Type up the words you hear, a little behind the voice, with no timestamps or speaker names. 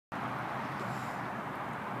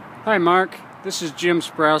Hi Mark, this is Jim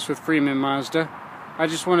Sprouse with Freeman Mazda. I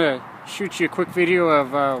just want to shoot you a quick video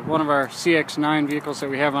of one of our CX-9 vehicles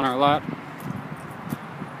that we have on our lot.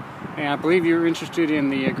 And I believe you're interested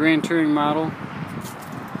in the Grand Touring model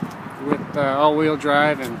with all-wheel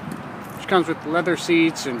drive, and which comes with leather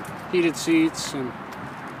seats and heated seats and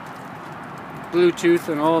Bluetooth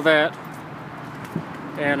and all that.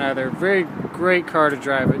 And they're a very great car to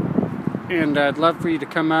drive it. And I'd love for you to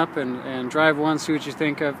come up and drive one, see what you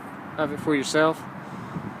think of it for yourself.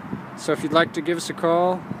 So if you'd like to give us a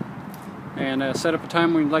call and set up a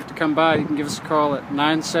time when you'd like to come by, you can give us a call at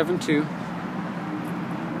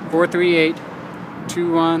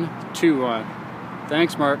 972-438-2121.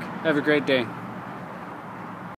 Thanks, Mark. Have a great day.